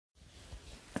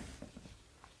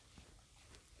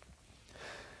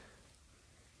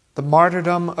The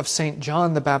Martyrdom of St.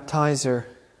 John the Baptizer,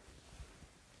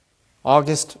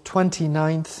 August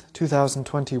 29th,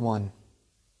 2021.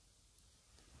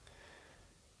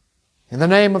 In the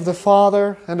name of the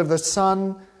Father, and of the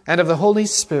Son, and of the Holy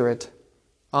Spirit.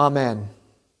 Amen.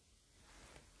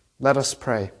 Let us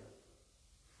pray.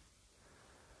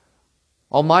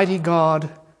 Almighty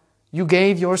God, you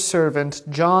gave your servant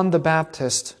John the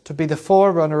Baptist to be the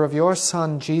forerunner of your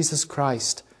Son, Jesus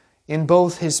Christ, in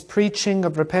both his preaching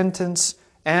of repentance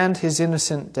and his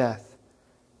innocent death.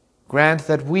 Grant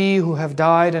that we who have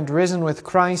died and risen with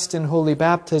Christ in holy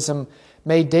baptism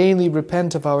may daily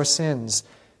repent of our sins,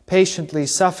 patiently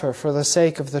suffer for the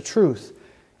sake of the truth,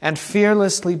 and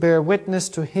fearlessly bear witness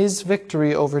to his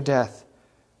victory over death.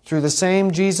 Through the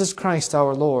same Jesus Christ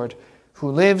our Lord, who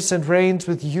lives and reigns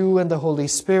with you and the Holy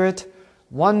Spirit,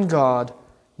 one God,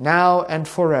 now and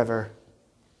forever.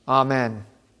 Amen.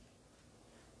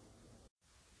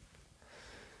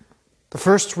 The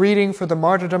first reading for the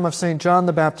martyrdom of St. John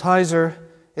the Baptizer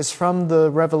is from the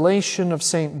Revelation of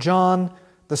St. John,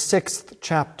 the 6th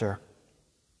chapter.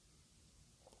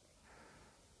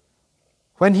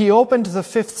 When he opened the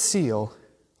 5th seal,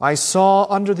 I saw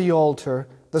under the altar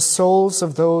the souls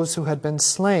of those who had been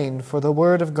slain for the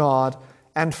word of God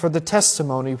and for the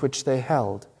testimony which they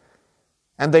held.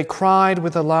 And they cried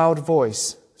with a loud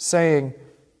voice, saying,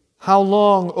 How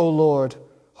long, O Lord,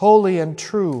 holy and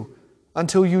true,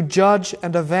 until you judge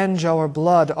and avenge our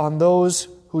blood on those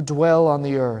who dwell on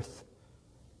the earth?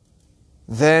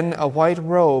 Then a white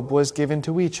robe was given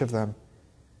to each of them,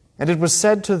 and it was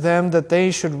said to them that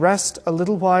they should rest a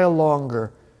little while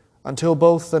longer, until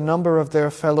both the number of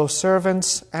their fellow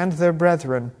servants and their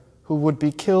brethren, who would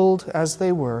be killed as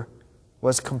they were,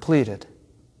 was completed.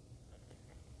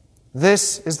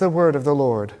 This is the word of the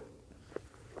Lord.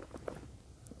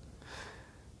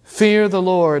 Fear the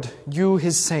Lord, you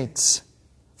his saints,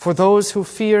 for those who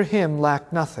fear him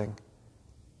lack nothing.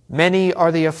 Many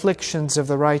are the afflictions of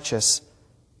the righteous,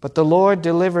 but the Lord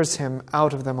delivers him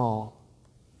out of them all.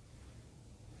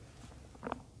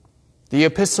 The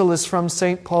epistle is from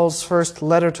St. Paul's first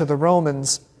letter to the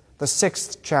Romans, the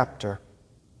 6th chapter.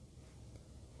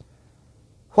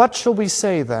 What shall we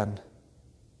say then?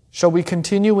 Shall we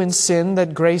continue in sin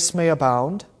that grace may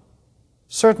abound?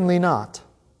 Certainly not.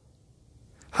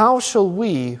 How shall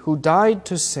we who died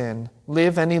to sin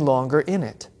live any longer in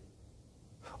it?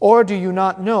 Or do you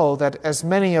not know that as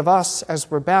many of us as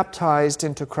were baptized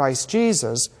into Christ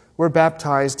Jesus were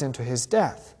baptized into his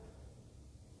death?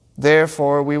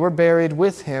 Therefore we were buried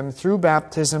with him through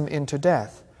baptism into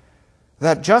death,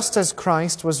 that just as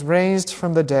Christ was raised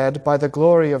from the dead by the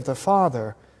glory of the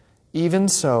Father, even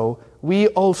so we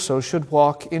also should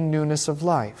walk in newness of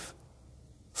life.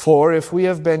 For if we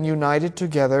have been united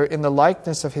together in the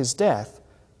likeness of his death,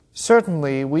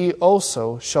 certainly we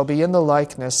also shall be in the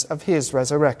likeness of his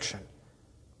resurrection.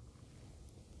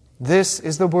 This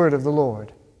is the word of the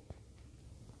Lord.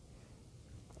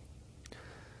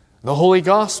 The Holy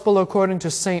Gospel according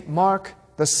to St. Mark,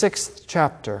 the 6th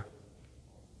chapter.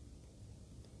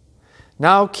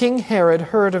 Now King Herod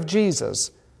heard of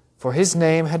Jesus, for his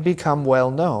name had become well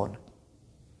known.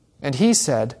 And he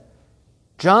said,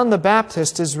 John the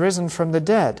Baptist is risen from the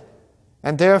dead,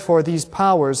 and therefore these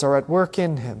powers are at work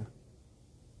in him.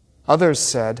 Others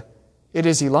said, It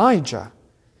is Elijah.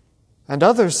 And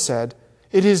others said,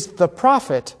 It is the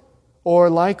prophet, or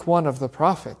like one of the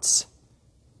prophets.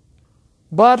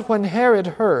 But when Herod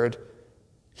heard,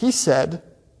 he said,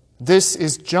 This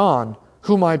is John,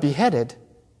 whom I beheaded.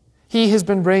 He has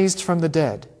been raised from the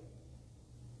dead.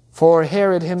 For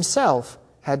Herod himself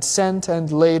had sent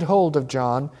and laid hold of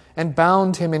John, and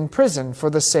bound him in prison for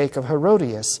the sake of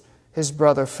Herodias, his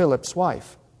brother Philip's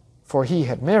wife, for he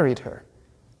had married her.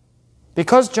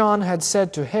 Because John had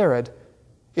said to Herod,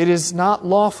 It is not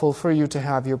lawful for you to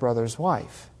have your brother's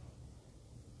wife.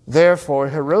 Therefore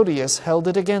Herodias held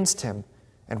it against him,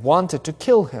 and wanted to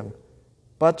kill him,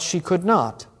 but she could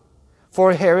not.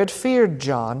 For Herod feared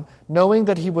John, knowing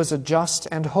that he was a just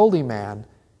and holy man,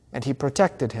 and he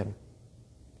protected him.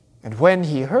 And when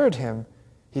he heard him,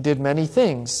 he did many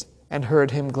things, and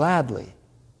heard him gladly.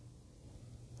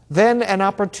 Then an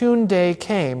opportune day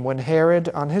came when Herod,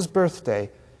 on his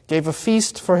birthday, gave a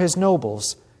feast for his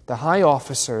nobles, the high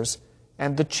officers,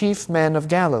 and the chief men of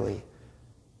Galilee.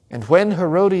 And when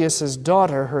Herodias'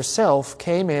 daughter herself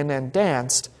came in and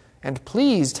danced, and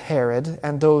pleased Herod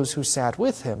and those who sat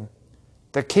with him,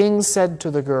 the king said to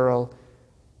the girl,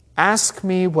 Ask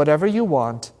me whatever you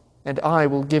want, and I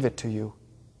will give it to you.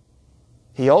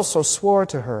 He also swore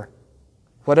to her,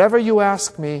 Whatever you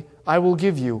ask me, I will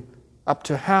give you, up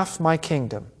to half my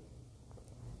kingdom.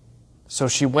 So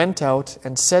she went out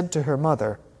and said to her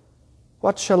mother,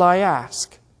 What shall I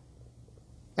ask?"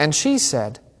 And she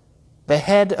said, "The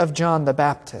head of John the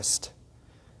Baptist."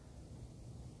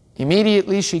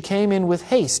 Immediately she came in with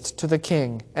haste to the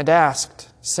king and asked,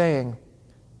 saying,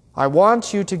 "I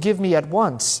want you to give me at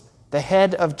once the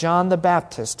head of John the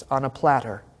Baptist on a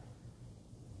platter."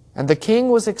 And the king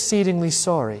was exceedingly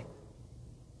sorry.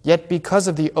 Yet because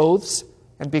of the oaths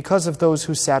and because of those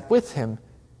who sat with him,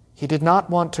 he did not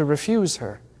want to refuse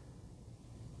her.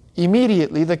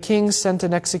 Immediately the king sent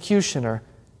an executioner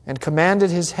and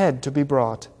commanded his head to be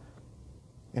brought.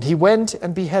 And he went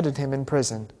and beheaded him in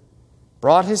prison,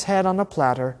 brought his head on a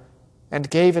platter, and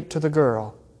gave it to the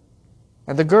girl.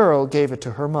 And the girl gave it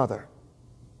to her mother.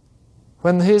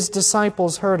 When his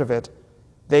disciples heard of it,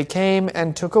 they came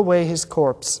and took away his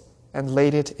corpse and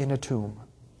laid it in a tomb.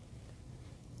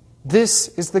 This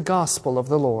is the gospel of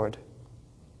the Lord.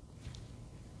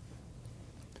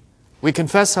 We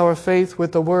confess our faith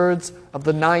with the words of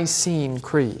the Nicene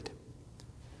Creed.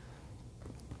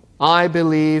 I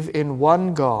believe in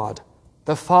one God,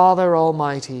 the Father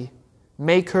Almighty,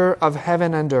 maker of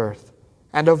heaven and earth,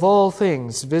 and of all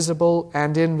things visible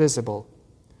and invisible,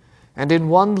 and in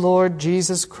one Lord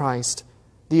Jesus Christ,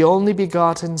 the only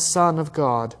begotten Son of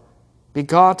God,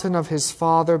 begotten of his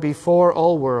Father before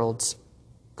all worlds,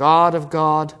 God of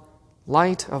God,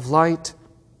 light of light,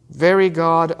 very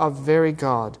God of very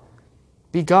God,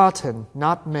 begotten,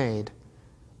 not made,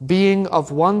 being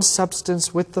of one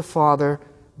substance with the Father,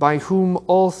 by whom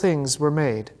all things were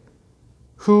made,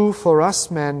 who for us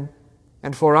men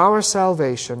and for our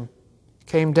salvation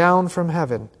came down from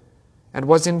heaven, and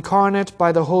was incarnate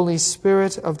by the Holy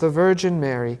Spirit of the Virgin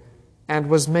Mary, and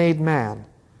was made man,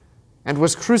 and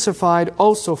was crucified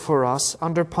also for us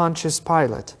under Pontius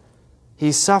Pilate.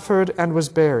 He suffered and was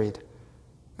buried,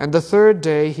 and the third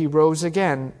day he rose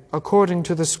again according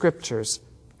to the Scriptures,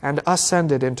 and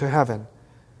ascended into heaven,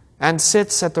 and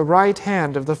sits at the right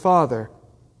hand of the Father.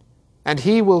 And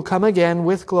he will come again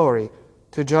with glory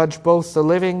to judge both the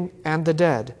living and the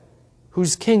dead,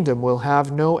 whose kingdom will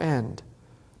have no end.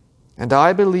 And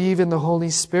I believe in the Holy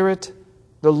Spirit,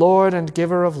 the Lord and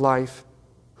giver of life,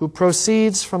 who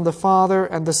proceeds from the Father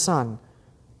and the Son,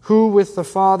 who with the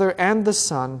Father and the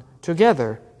Son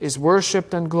together is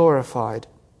worshipped and glorified,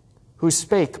 who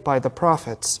spake by the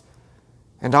prophets.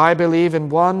 And I believe in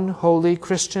one holy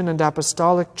Christian and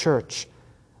apostolic church.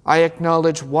 I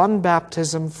acknowledge one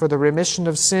baptism for the remission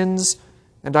of sins,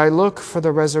 and I look for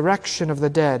the resurrection of the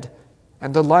dead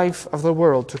and the life of the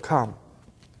world to come.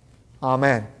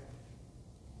 Amen.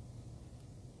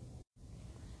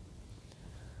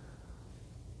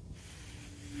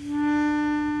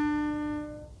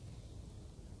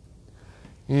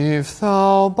 If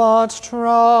thou but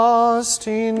trust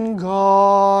in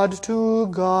God to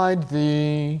guide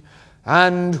thee,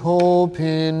 and hope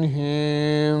in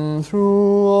him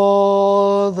through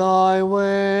all thy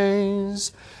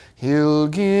ways, he'll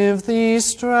give thee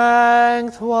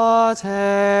strength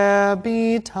whate'er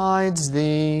betides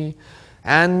thee,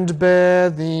 and bear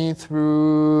thee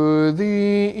through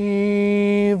the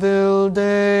evil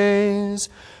days.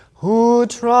 Who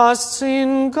trusts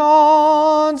in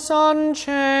God's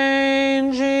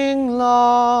unchanging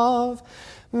love,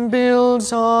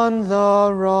 builds on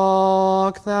the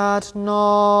rock that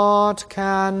naught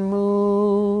can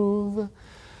move.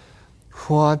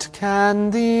 What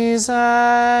can these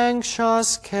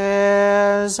anxious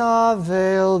cares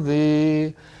avail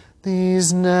thee,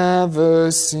 these never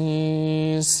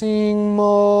ceasing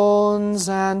moans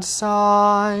and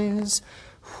sighs?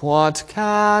 What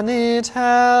can it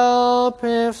help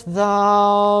if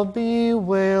thou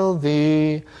bewail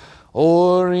thee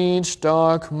o'er each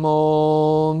dark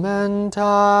moment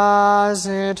as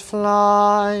it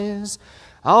flies?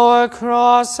 Our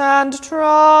cross and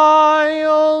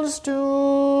trials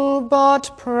do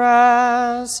but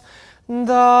press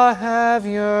the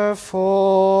heavier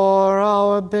for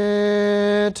our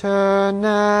bitterness.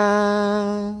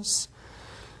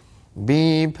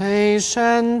 Be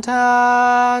patient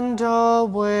and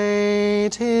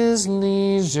await his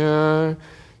leisure,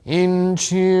 in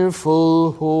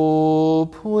cheerful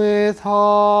hope with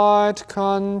heart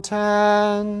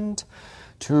content,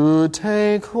 to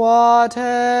take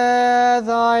whate'er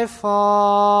thy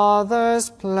Father's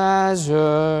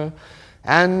pleasure,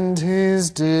 and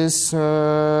his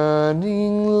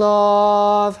discerning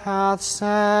love hath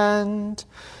sent.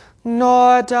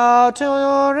 Nor doubt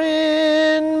your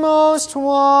inmost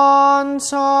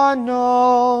wants are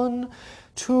known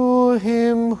to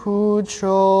him who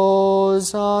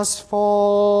chose us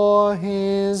for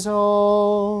his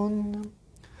own.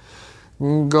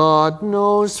 God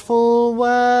knows full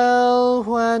well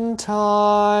when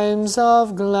times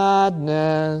of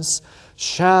gladness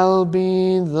shall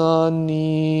be the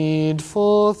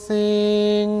needful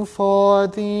thing for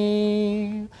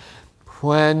thee.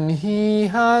 When he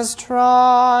has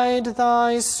tried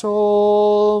thy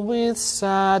soul with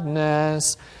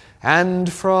sadness,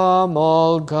 and from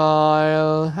all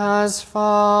guile has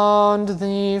found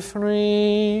thee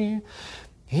free,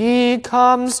 he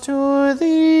comes to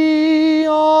thee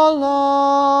all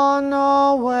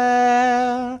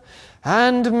unaware,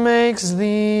 and makes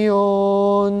thee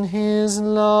own his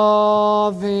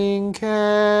loving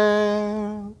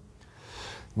care.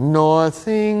 Nor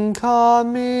think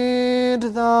amid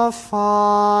the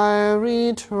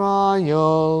fiery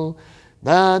trial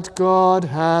that God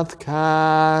hath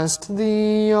cast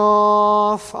thee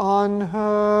off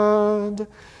unheard,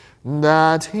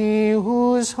 that he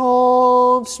whose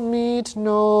hopes meet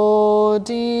no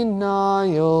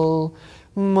denial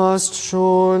must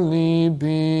surely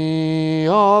be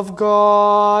of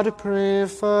God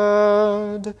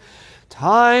preferred.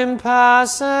 Time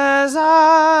passes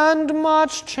and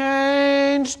much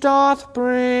change doth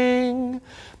bring,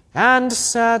 and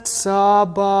sets a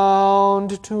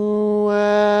bound to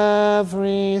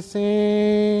everything.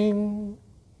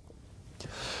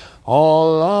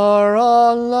 All are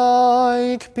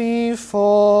alike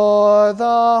before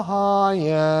the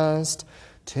highest.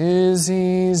 'Tis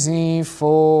easy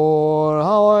for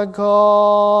our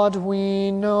God,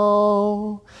 we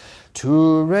know,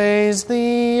 to raise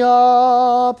thee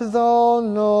up, though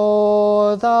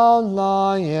low thou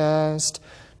liest,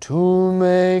 to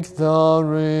make the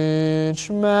rich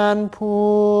man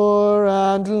poor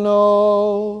and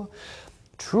low.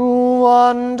 True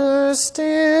wonders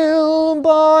still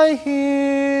by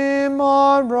him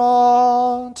are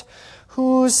wrought,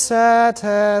 who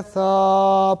setteth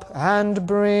up and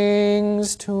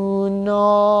brings to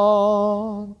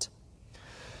naught.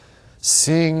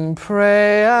 Sing,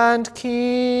 pray, and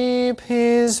keep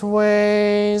his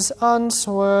ways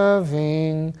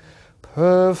unswerving.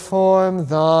 Perform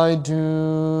thy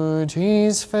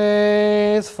duties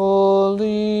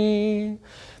faithfully,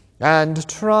 and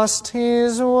trust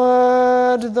his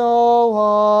word, though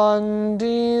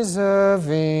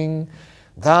undeserving.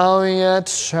 Thou yet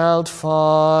shalt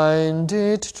find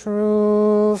it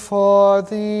true for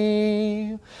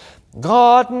thee.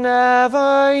 God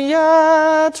never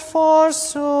yet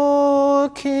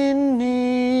forsook in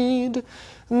need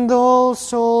the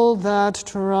soul that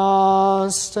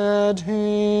trusted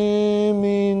him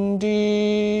indeed.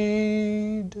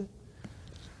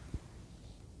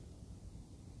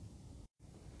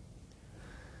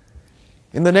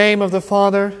 In the name of the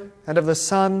Father, and of the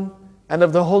Son, and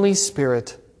of the Holy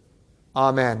Spirit.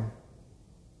 Amen.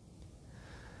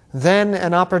 Then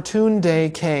an opportune day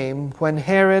came when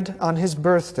Herod, on his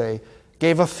birthday,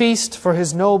 gave a feast for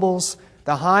his nobles,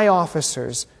 the high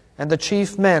officers, and the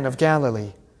chief men of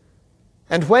Galilee.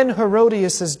 And when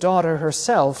Herodias' daughter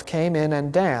herself came in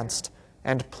and danced,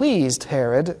 and pleased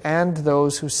Herod and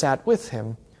those who sat with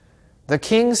him, the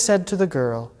king said to the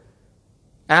girl,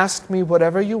 "Ask me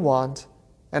whatever you want,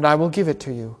 and I will give it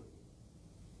to you."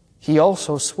 He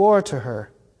also swore to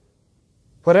her,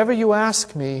 "Whatever you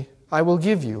ask me, I will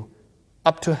give you,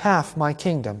 up to half my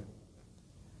kingdom."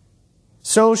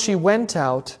 So she went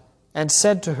out and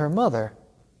said to her mother,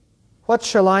 "What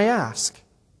shall I ask?"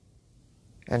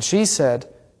 And she said,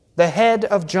 "The head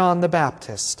of John the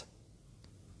Baptist."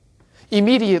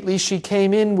 Immediately she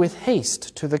came in with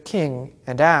haste to the king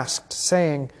and asked,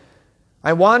 saying,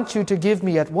 "I want you to give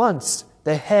me at once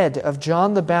the head of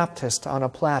John the Baptist on a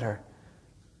platter."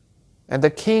 And the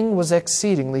king was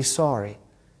exceedingly sorry.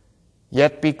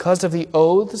 Yet because of the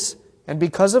oaths and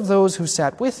because of those who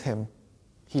sat with him,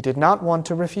 he did not want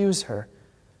to refuse her.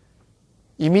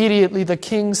 Immediately the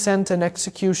king sent an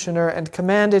executioner and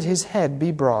commanded his head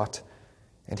be brought.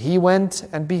 And he went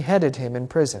and beheaded him in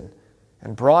prison,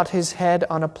 and brought his head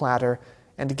on a platter,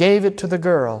 and gave it to the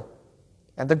girl,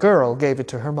 and the girl gave it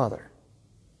to her mother.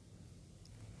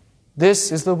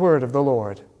 This is the word of the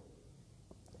Lord.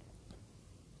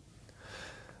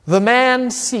 The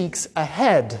man seeks a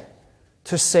head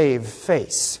to save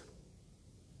face.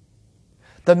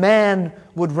 The man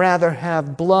would rather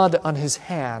have blood on his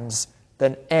hands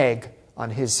than egg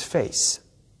on his face.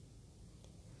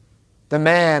 The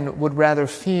man would rather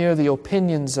fear the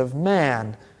opinions of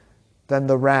man than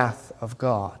the wrath of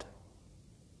God.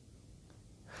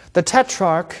 The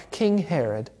Tetrarch, King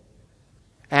Herod,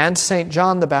 and St.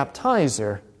 John the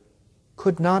Baptizer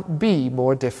could not be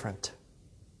more different.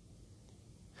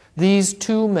 These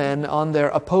two men on their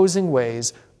opposing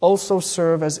ways also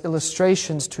serve as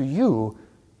illustrations to you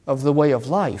of the way of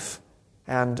life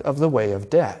and of the way of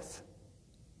death.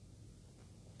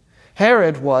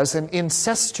 Herod was an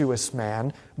incestuous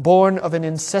man, born of an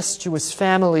incestuous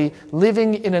family,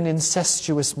 living in an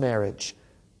incestuous marriage.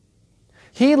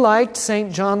 He liked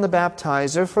St. John the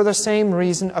Baptizer for the same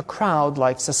reason a crowd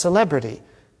likes a celebrity.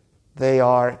 They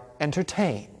are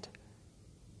entertained.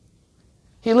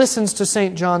 He listens to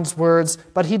St. John's words,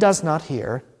 but he does not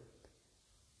hear.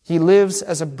 He lives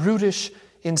as a brutish,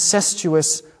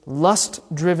 incestuous,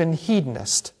 lust-driven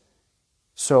hedonist,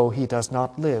 so he does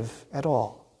not live at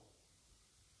all.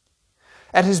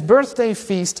 At his birthday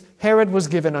feast, Herod was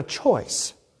given a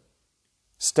choice: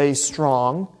 stay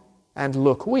strong and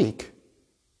look weak,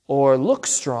 or look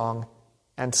strong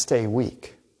and stay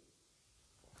weak.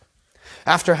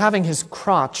 After having his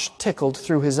crotch tickled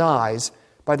through his eyes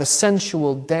by the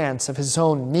sensual dance of his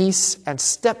own niece and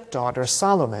stepdaughter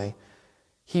Salome,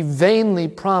 he vainly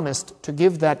promised to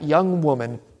give that young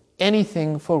woman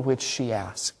anything for which she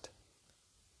asked.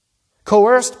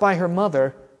 Coerced by her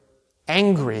mother,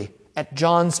 angry at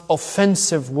John's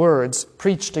offensive words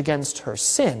preached against her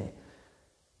sin,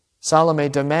 Salome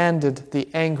demanded the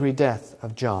angry death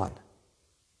of John.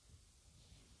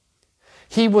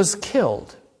 He was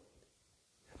killed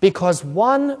because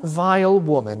one vile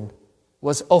woman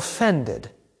was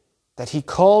offended that he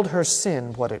called her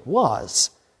sin what it was,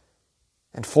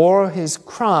 and for his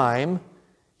crime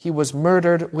he was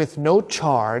murdered with no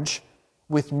charge,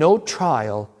 with no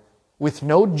trial, with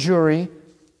no jury,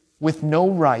 with no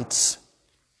rights,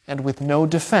 and with no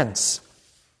defense,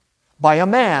 by a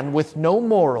man with no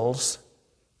morals,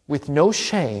 with no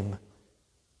shame,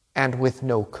 and with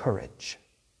no courage.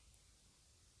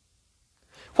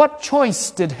 What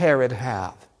choice did Herod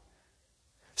have?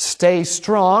 Stay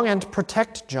strong and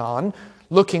protect John,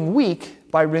 looking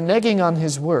weak by reneging on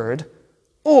his word,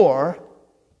 or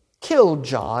kill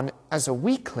John as a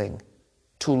weakling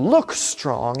to look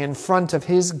strong in front of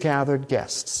his gathered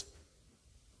guests?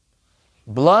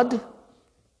 Blood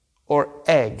or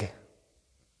egg?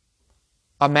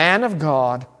 A man of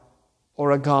God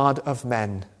or a god of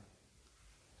men?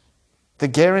 The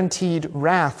guaranteed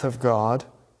wrath of God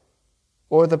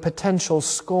or the potential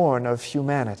scorn of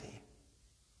humanity?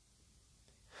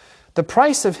 The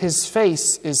price of his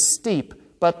face is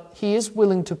steep, but he is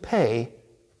willing to pay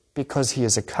because he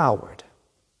is a coward.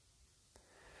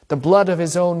 The blood of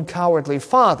his own cowardly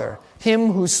father,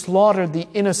 him who slaughtered the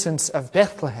innocents of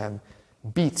Bethlehem,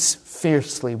 beats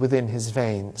fiercely within his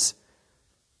veins.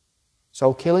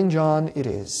 So killing John it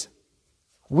is.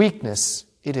 Weakness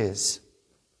it is.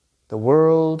 The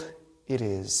world it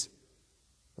is.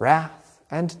 Wrath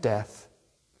and death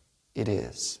it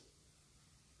is.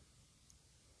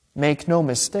 Make no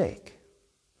mistake.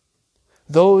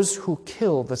 Those who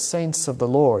kill the saints of the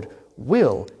Lord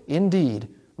will indeed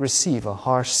receive a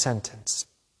harsh sentence.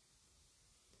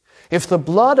 If the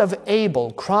blood of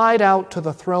Abel cried out to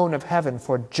the throne of heaven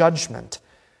for judgment,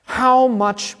 how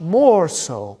much more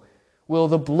so will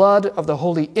the blood of the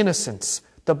holy innocents,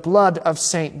 the blood of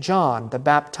St. John the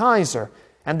Baptizer,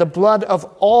 and the blood of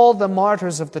all the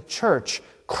martyrs of the church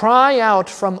cry out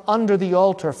from under the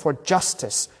altar for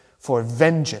justice, for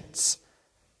vengeance?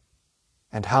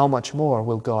 And how much more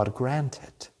will God grant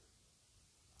it?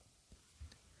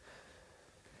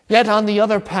 Yet on the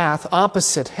other path,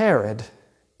 opposite Herod,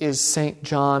 is St.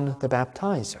 John the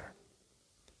Baptizer.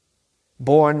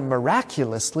 Born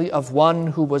miraculously of one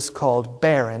who was called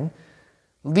barren,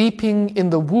 leaping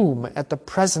in the womb at the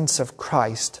presence of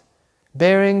Christ,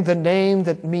 bearing the name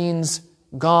that means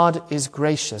God is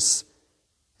gracious,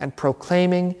 and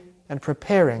proclaiming and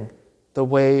preparing the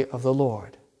way of the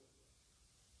Lord.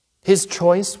 His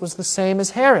choice was the same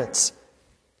as Herod's.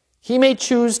 He may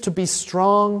choose to be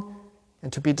strong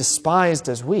and to be despised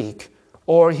as weak,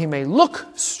 or he may look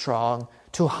strong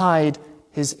to hide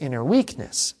his inner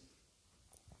weakness.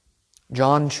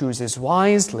 John chooses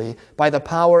wisely by the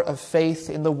power of faith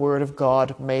in the Word of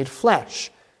God made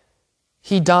flesh.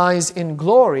 He dies in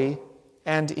glory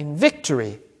and in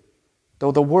victory,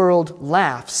 though the world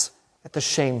laughs at the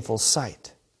shameful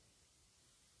sight.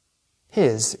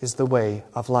 His is the way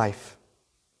of life.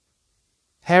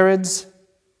 Herod's,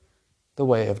 the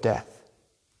way of death.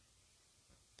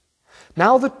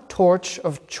 Now the torch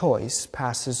of choice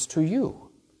passes to you.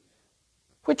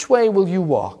 Which way will you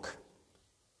walk?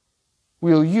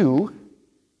 Will you,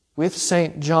 with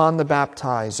St. John the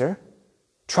Baptizer,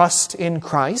 trust in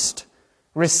Christ,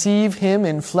 receive him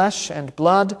in flesh and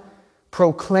blood,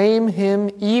 proclaim him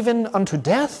even unto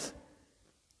death?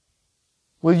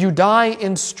 Will you die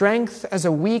in strength as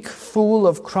a weak fool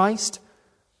of Christ?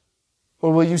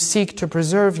 Or will you seek to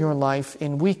preserve your life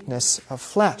in weakness of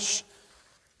flesh?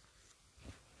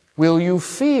 Will you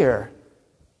fear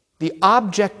the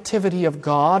objectivity of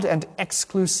God and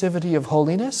exclusivity of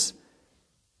holiness?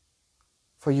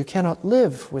 For you cannot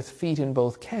live with feet in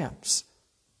both camps.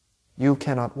 You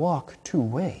cannot walk two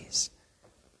ways.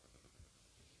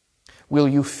 Will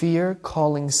you fear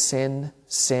calling sin,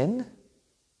 sin?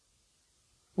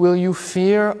 Will you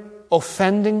fear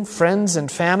offending friends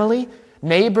and family,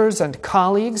 neighbors and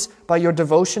colleagues by your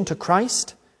devotion to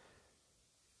Christ?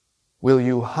 Will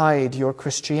you hide your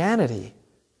Christianity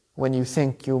when you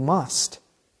think you must,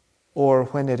 or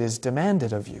when it is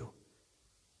demanded of you?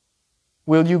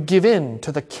 Will you give in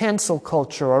to the cancel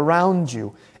culture around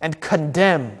you and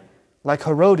condemn like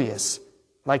Herodias,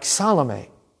 like Salome,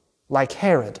 like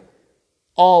Herod,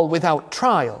 all without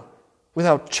trial,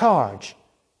 without charge,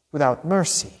 without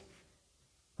mercy,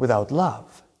 without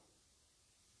love?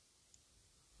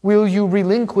 Will you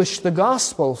relinquish the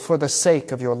gospel for the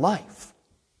sake of your life?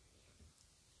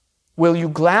 Will you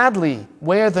gladly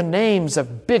wear the names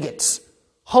of bigots,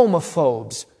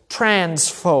 homophobes,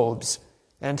 transphobes,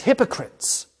 and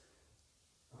hypocrites?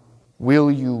 Will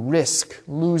you risk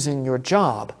losing your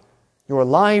job, your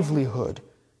livelihood,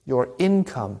 your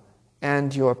income,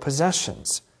 and your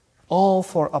possessions, all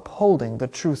for upholding the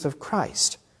truth of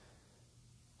Christ?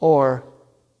 Or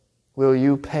will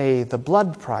you pay the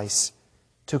blood price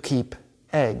to keep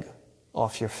egg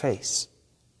off your face?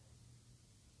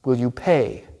 Will you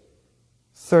pay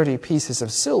 30 pieces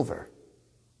of silver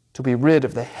to be rid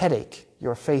of the headache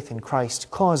your faith in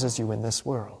Christ causes you in this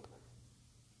world?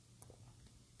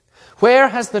 Where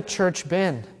has the church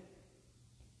been?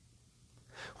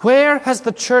 Where has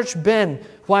the church been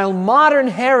while modern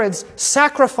Herods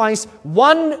sacrifice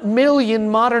 1 million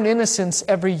modern innocents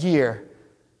every year?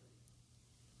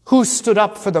 Who stood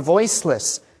up for the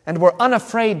voiceless and were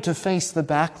unafraid to face the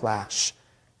backlash?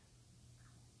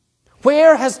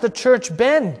 Where has the church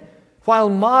been while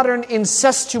modern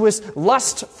incestuous,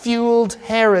 lust-fueled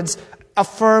Herods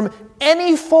affirm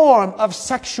any form of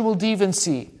sexual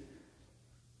deviancy?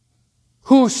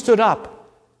 Who stood up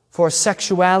for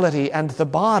sexuality and the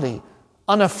body,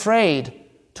 unafraid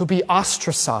to be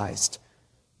ostracized?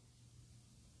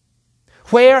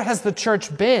 Where has the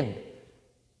church been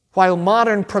while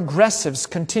modern progressives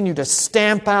continue to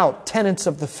stamp out tenets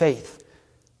of the faith?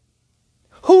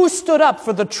 Who stood up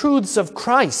for the truths of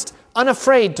Christ,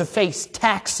 unafraid to face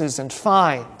taxes and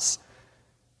fines?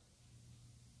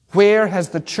 Where has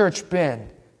the church been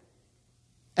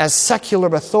as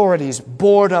secular authorities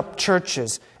board up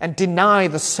churches and deny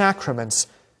the sacraments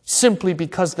simply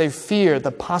because they fear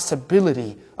the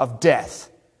possibility of death?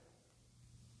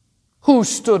 Who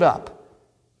stood up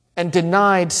and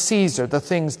denied Caesar the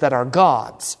things that are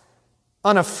God's,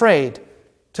 unafraid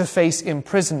to face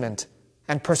imprisonment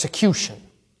and persecution?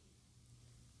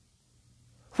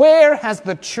 Where has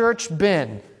the church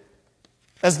been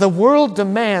as the world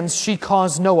demands she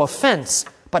cause no offense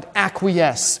but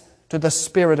acquiesce to the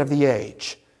spirit of the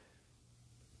age?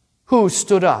 Who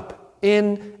stood up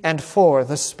in and for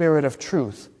the spirit of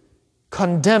truth,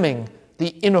 condemning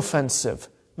the inoffensive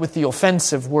with the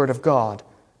offensive word of God,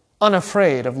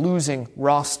 unafraid of losing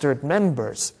rostered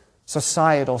members,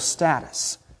 societal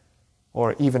status,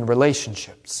 or even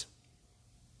relationships?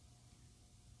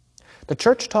 The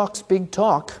church talks big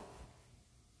talk,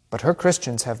 but her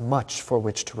Christians have much for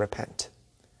which to repent.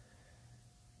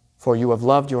 For you have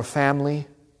loved your family,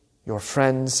 your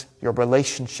friends, your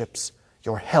relationships,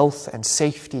 your health and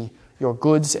safety, your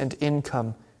goods and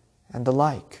income, and the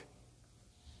like,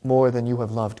 more than you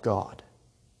have loved God.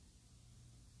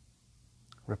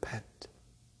 Repent.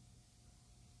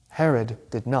 Herod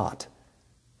did not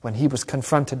when he was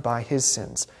confronted by his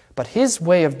sins, but his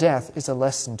way of death is a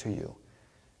lesson to you,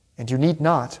 and you need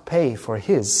not pay for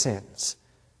his sins.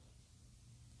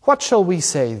 What shall we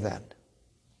say then?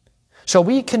 Shall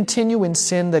we continue in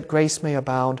sin that grace may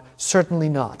abound? Certainly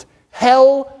not.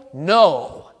 Hell,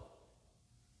 no.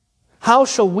 How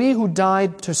shall we who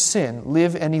died to sin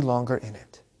live any longer in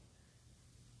it?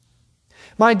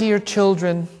 My dear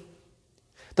children,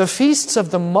 the feasts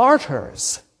of the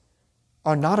martyrs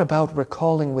are not about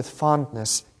recalling with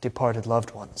fondness departed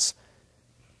loved ones.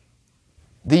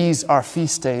 These are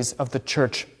feast days of the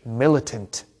church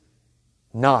militant,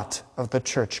 not of the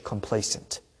church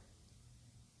complacent.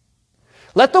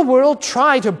 Let the world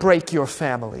try to break your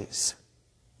families.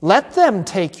 Let them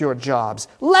take your jobs.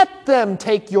 Let them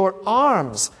take your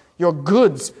arms, your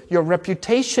goods, your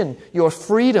reputation, your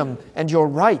freedom, and your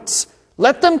rights.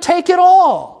 Let them take it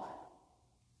all.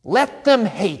 Let them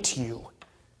hate you.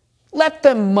 Let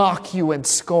them mock you and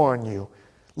scorn you.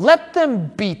 Let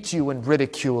them beat you and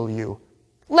ridicule you.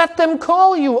 Let them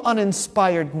call you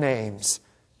uninspired names.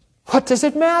 What does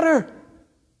it matter?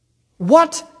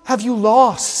 What have you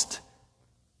lost?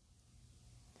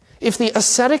 If the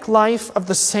ascetic life of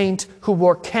the saint who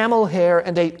wore camel hair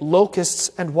and ate locusts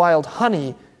and wild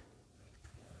honey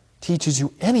teaches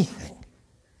you anything,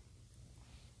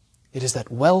 it is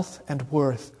that wealth and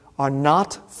worth are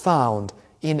not found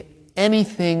in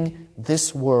anything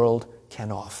this world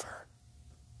can offer.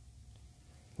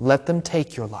 Let them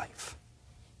take your life.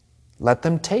 Let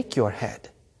them take your head.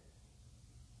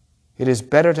 It is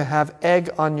better to have egg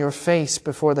on your face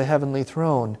before the heavenly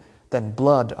throne than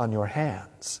blood on your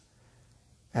hands.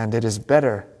 And it is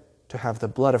better to have the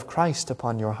blood of Christ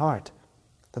upon your heart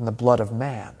than the blood of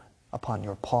man upon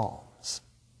your palms.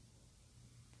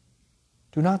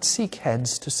 Do not seek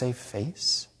heads to save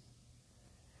face.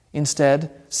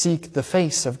 Instead, seek the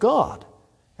face of God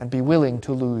and be willing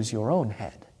to lose your own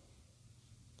head.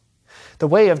 The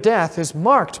way of death is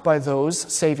marked by those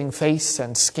saving face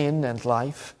and skin and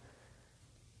life.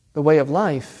 The way of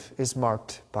life is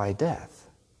marked by death.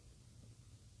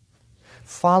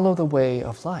 Follow the way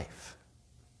of life.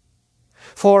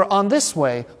 For on this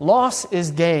way, loss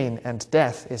is gain and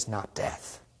death is not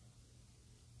death.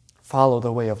 Follow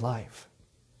the way of life.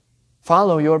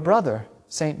 Follow your brother,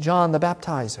 St. John the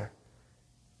Baptizer.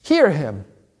 Hear him,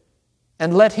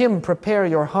 and let him prepare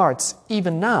your hearts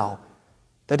even now,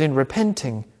 that in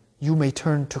repenting you may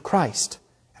turn to Christ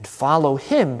and follow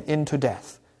him into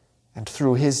death, and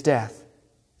through his death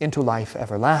into life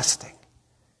everlasting.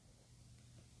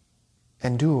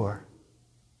 Endure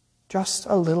just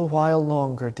a little while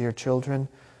longer, dear children,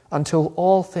 until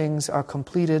all things are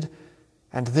completed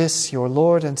and this, your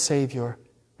Lord and Savior,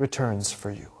 returns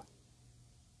for you.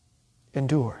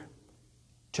 Endure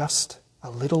just a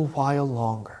little while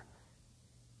longer,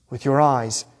 with your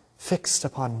eyes fixed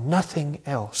upon nothing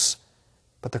else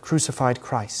but the crucified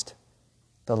Christ,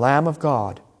 the Lamb of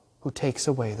God who takes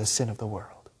away the sin of the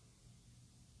world.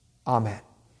 Amen.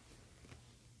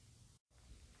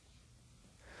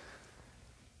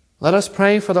 Let us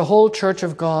pray for the whole Church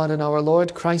of God in our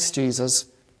Lord Christ Jesus,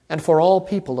 and for all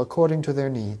people according to their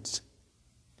needs.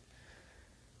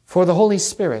 For the Holy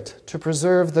Spirit to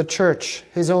preserve the Church,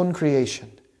 his own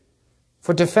creation,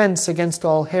 for defense against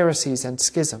all heresies and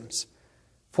schisms,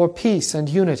 for peace and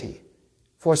unity,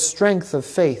 for strength of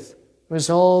faith,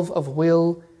 resolve of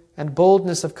will, and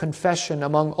boldness of confession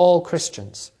among all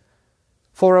Christians,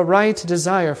 for a right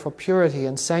desire for purity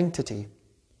and sanctity,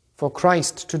 for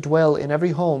Christ to dwell in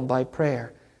every home by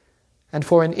prayer, and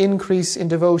for an increase in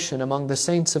devotion among the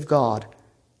saints of God,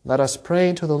 let us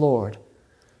pray to the Lord.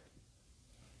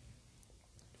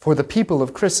 For the people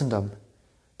of Christendom,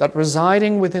 that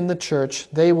residing within the Church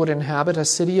they would inhabit a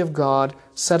city of God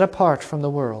set apart from the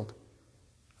world.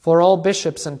 For all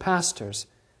bishops and pastors,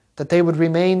 that they would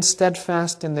remain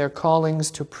steadfast in their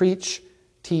callings to preach,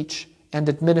 teach, and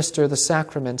administer the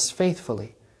sacraments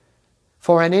faithfully.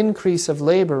 For an increase of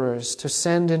laborers to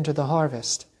send into the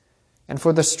harvest, and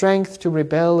for the strength to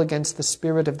rebel against the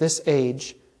spirit of this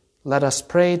age, let us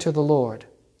pray to the Lord.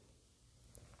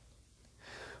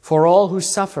 For all who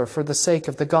suffer for the sake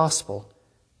of the gospel,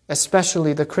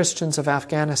 especially the Christians of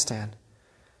Afghanistan,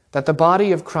 that the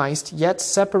body of Christ, yet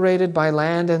separated by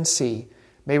land and sea,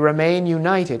 may remain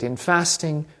united in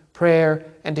fasting, prayer,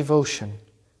 and devotion,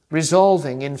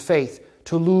 resolving in faith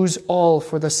to lose all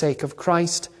for the sake of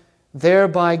Christ,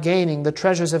 thereby gaining the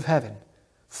treasures of heaven,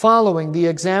 following the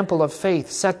example of faith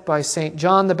set by St.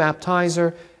 John the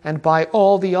Baptizer and by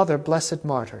all the other blessed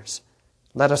martyrs.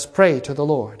 Let us pray to the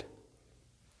Lord.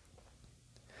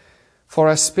 For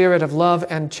a spirit of love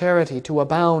and charity to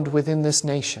abound within this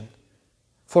nation,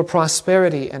 for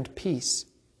prosperity and peace,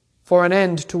 for an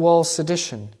end to all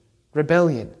sedition,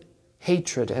 rebellion,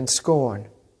 hatred, and scorn,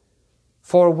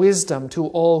 for wisdom to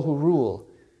all who rule,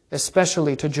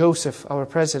 especially to Joseph, our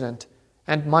President,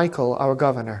 and Michael, our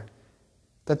Governor,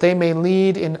 that they may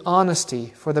lead in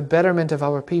honesty for the betterment of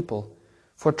our people,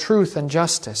 for truth and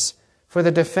justice, for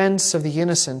the defense of the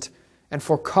innocent, and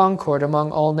for concord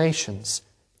among all nations.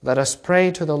 Let us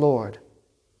pray to the Lord.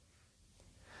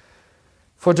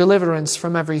 For deliverance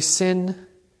from every sin,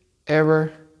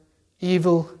 error,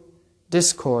 evil,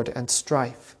 discord, and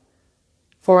strife,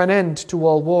 for an end to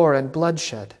all war and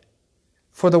bloodshed,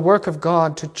 for the work of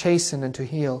God to chasten and to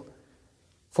heal,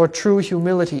 for true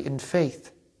humility in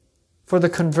faith, for the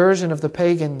conversion of the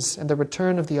pagans and the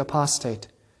return of the apostate,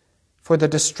 for the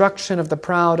destruction of the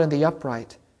proud and the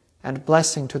upright, and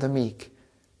blessing to the meek,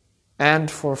 and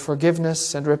for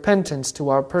forgiveness and repentance to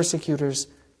our persecutors,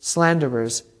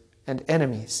 slanderers, and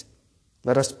enemies.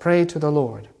 Let us pray to the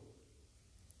Lord.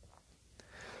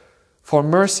 For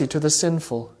mercy to the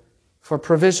sinful, for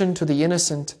provision to the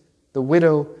innocent, the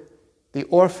widow, the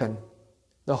orphan,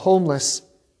 the homeless,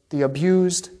 the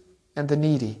abused, and the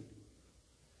needy.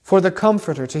 For the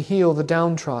Comforter to heal the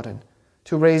downtrodden,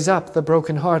 to raise up the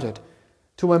brokenhearted,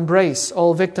 to embrace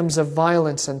all victims of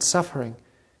violence and suffering,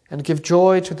 and give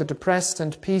joy to the depressed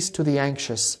and peace to the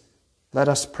anxious, let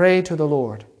us pray to the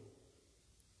Lord.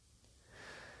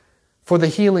 For the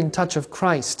healing touch of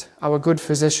Christ, our good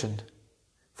physician,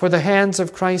 for the hands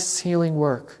of Christ's healing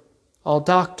work, all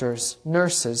doctors,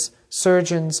 nurses,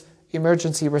 surgeons,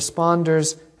 emergency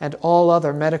responders, and all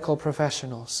other medical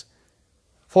professionals,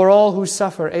 for all who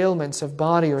suffer ailments of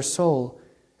body or soul,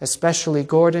 especially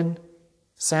Gordon,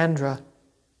 Sandra,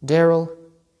 Daryl,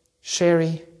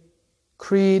 Sherry,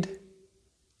 Creed,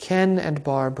 Ken and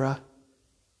Barbara,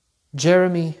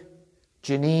 Jeremy,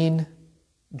 Janine,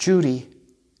 Judy,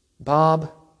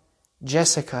 Bob,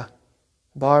 Jessica,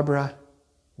 Barbara,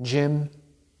 Jim,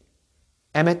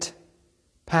 Emmett,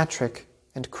 Patrick,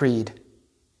 and Creed.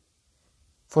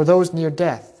 For those near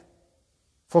death,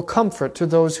 for comfort to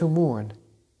those who mourn,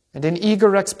 and in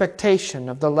eager expectation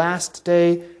of the last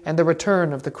day and the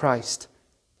return of the Christ,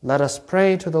 let us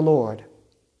pray to the Lord.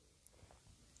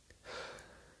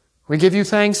 We give you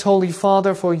thanks, Holy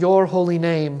Father, for your holy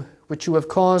name, which you have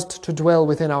caused to dwell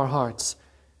within our hearts,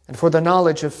 and for the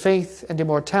knowledge of faith and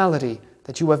immortality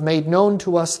that you have made known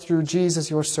to us through Jesus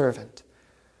your servant.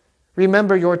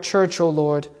 Remember your church, O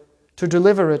Lord, to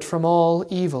deliver it from all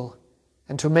evil,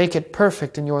 and to make it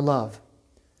perfect in your love.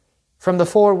 From the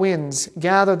four winds,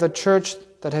 gather the church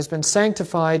that has been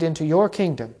sanctified into your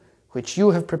kingdom, which you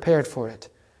have prepared for it.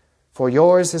 For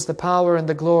yours is the power and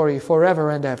the glory forever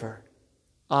and ever.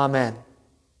 Amen.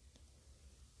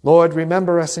 Lord,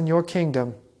 remember us in your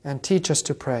kingdom and teach us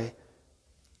to pray.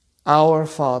 Our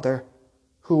Father,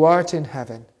 who art in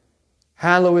heaven,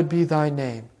 hallowed be thy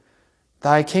name.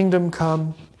 Thy kingdom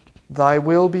come, thy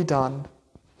will be done,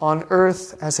 on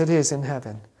earth as it is in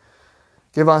heaven.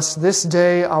 Give us this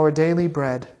day our daily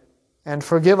bread, and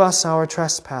forgive us our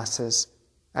trespasses,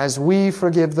 as we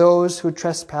forgive those who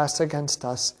trespass against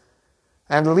us.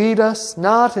 And lead us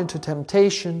not into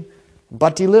temptation,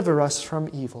 but deliver us from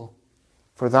evil.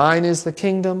 For thine is the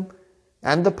kingdom,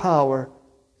 and the power,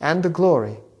 and the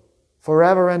glory,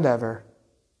 forever and ever.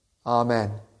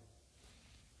 Amen.